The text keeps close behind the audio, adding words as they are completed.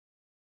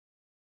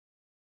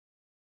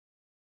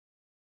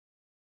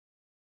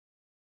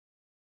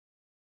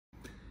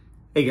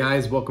Hey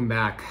guys, welcome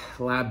back.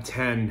 Lab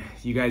 10,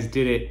 you guys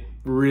did it.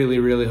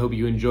 Really hope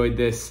you enjoyed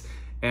this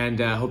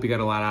and hope you got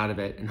a lot out of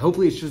it. And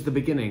hopefully it's just the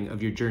beginning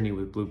of your journey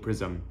with Blue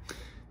Prism.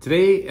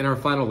 Today in our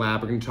final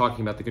lab, we're going to be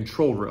talking about the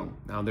control room.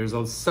 Now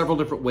there's several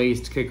different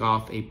ways to kick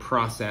off a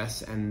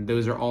process, and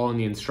those are all in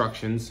the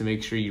instructions, so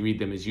make sure you read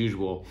them as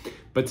usual.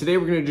 But today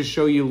we're going to just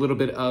show you a little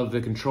bit of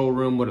the control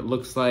room, what it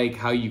looks like,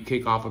 how you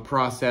kick off a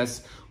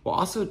process. We'll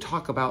also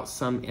talk about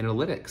some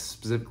analytics,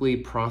 specifically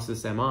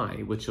process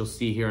MI, which you'll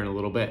see here in a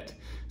little bit.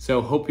 So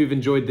hope you've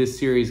enjoyed this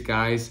series,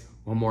 guys.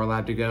 One more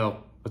lab to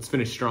go. Let's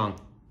finish strong.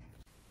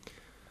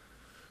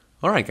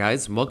 All right,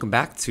 guys, welcome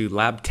back to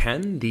Lab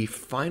 10, the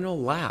final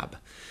lab.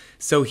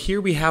 So here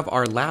we have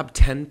our Lab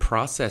 10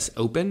 process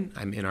open.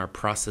 I'm in our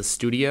process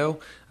studio.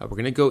 We're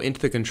going to go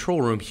into the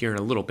control room here in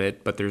a little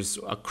bit, but there's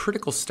a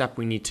critical step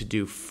we need to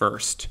do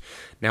first.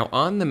 Now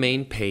on the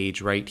main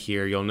page right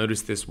here, you'll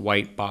notice this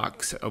white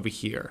box over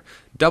here.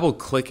 Double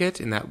click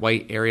it in that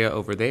white area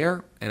over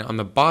there, and on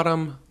the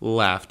bottom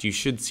left, you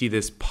should see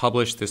this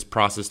publish this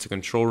process to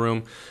control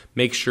room.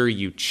 Make sure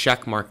you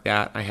check mark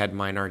that. I had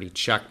mine already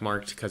check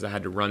marked because I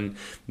had to run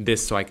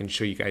this so I can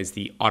show you guys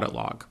the audit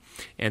log.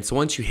 And so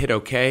once you hit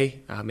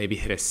OK, maybe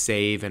hit a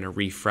save and a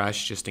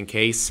refresh just in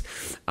case,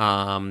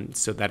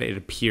 so that it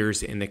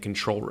appears in the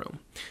control room.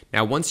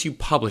 Now once you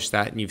publish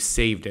that and you've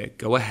saved it,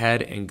 go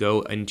ahead and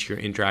go into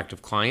your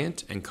interactive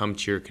client and come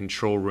to your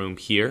control room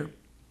here.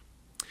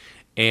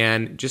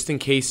 And just in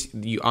case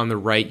on the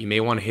right, you may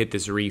want to hit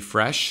this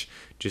refresh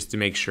just to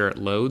make sure it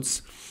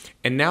loads.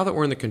 And now that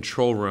we're in the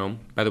control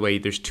room, by the way,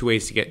 there's two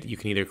ways to get. You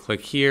can either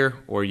click here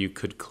or you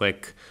could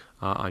click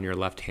on your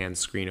left-hand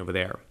screen over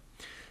there.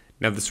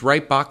 Now this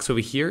right box over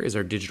here is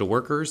our digital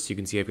workers. You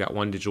can see I've got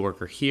one digital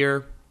worker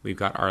here. We've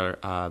got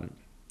our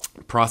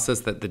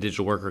process that the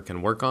digital worker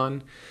can work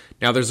on.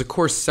 Now there's of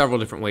course several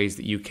different ways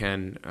that you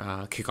can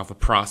kick off a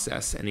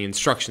process, and the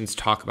instructions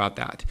talk about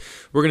that.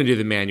 We're going to do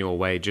the manual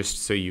way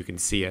just so you can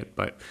see it,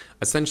 but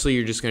essentially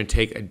you're just going to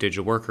take a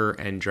digital worker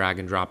and drag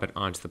and drop it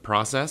onto the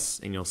process,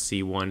 and you'll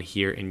see one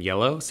here in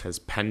yellow, it says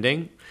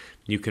pending.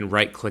 You can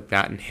right click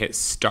that and hit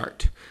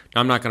start.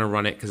 Now I'm not going to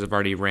run it because I've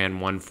already ran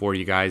one for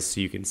you guys, so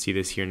you can see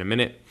this here in a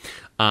minute.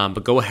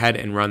 But go ahead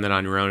and run that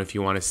on your own if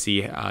you want to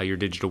see your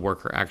digital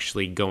worker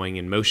actually going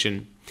in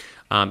motion.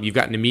 You've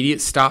got an immediate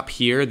stop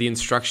here. The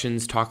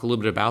instructions talk a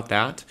little bit about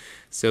that.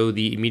 So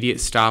the immediate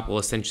stop will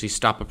essentially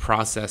stop a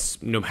process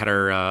no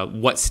matter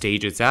what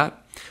stage it's at.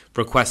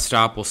 Request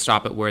stop will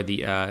stop it where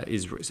the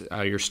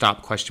your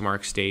stop question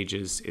mark stage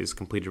is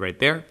completed right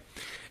there.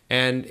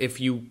 And if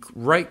you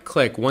right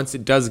click, once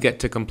it does get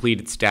to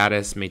completed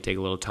status, it may take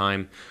a little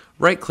time,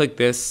 right click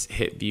this,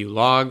 hit view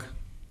log,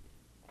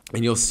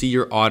 and you'll see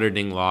your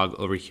auditing log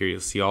over here. You'll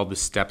see all the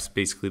steps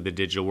basically the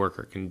digital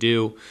worker can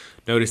do.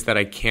 Notice that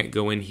I can't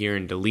go in here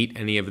and delete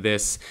any of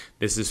this.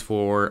 This is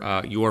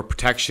for your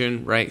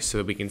protection, right? So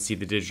that we can see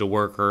the digital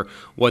worker,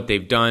 what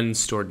they've done,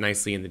 stored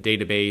nicely in the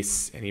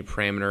database, any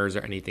parameters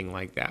or anything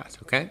like that,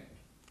 okay?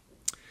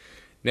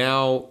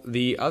 Now,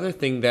 the other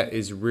thing that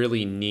is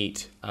really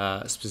neat,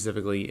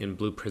 specifically in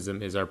Blue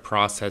Prism, is our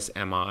process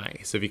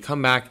MI. So if you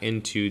come back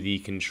into the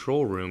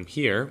control room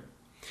here,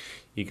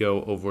 you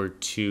go over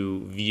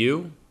to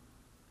View,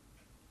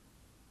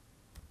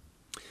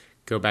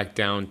 go back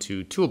down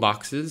to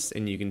Toolboxes,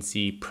 and you can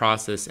see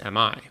Process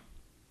MI.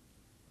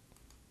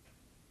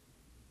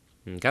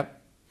 Okay.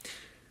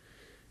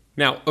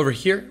 Now, over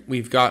here,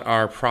 we've got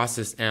our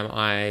process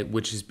MI,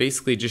 which is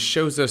basically just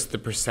shows us the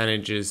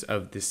percentages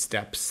of the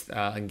steps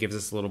and gives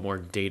us a little more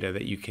data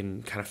that you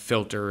can kind of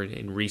filter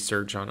and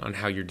research on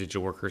how your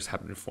digital workers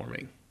have been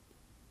performing.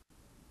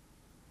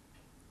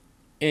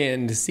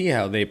 And to see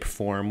how they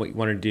perform, what you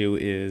want to do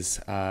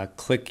is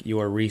click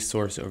your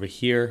resource over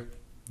here.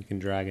 You can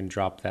drag and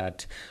drop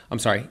that. I'm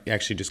sorry,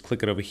 actually just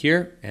click it over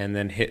here and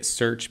then hit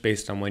search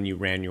based on when you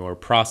ran your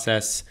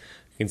process.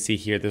 You can see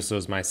here, this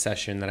was my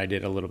session that I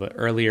did a little bit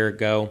earlier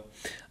ago.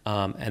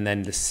 And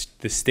then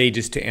the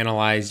stages to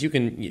analyze, you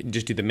can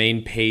just do the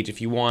main page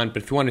if you want,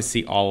 but if you want to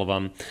see all of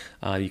them,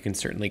 you can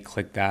certainly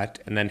click that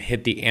and then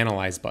hit the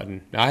analyze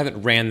button. Now I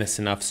haven't ran this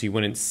enough so you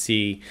wouldn't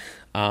see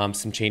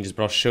some changes,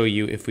 but I'll show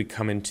you if we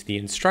come into the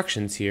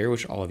instructions here,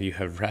 which all of you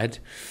have read.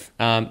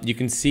 You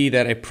can see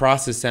that a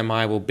process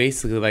MI will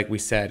basically, like we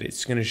said,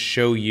 it's going to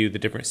show you the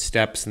different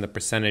steps and the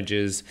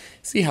percentages,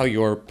 see how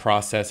your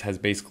process has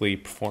basically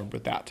performed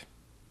with that.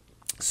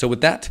 So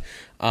with that,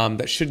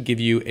 that should give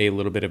you a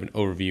little bit of an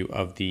overview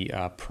of the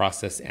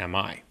process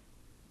MI.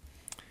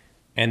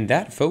 And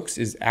that, folks,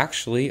 is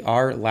actually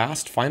our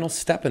last final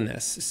step in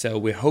this. So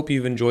we hope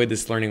you've enjoyed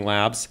this Learning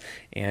Labs,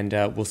 and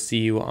we'll see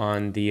you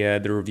on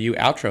the review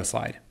outro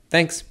slide.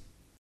 Thanks.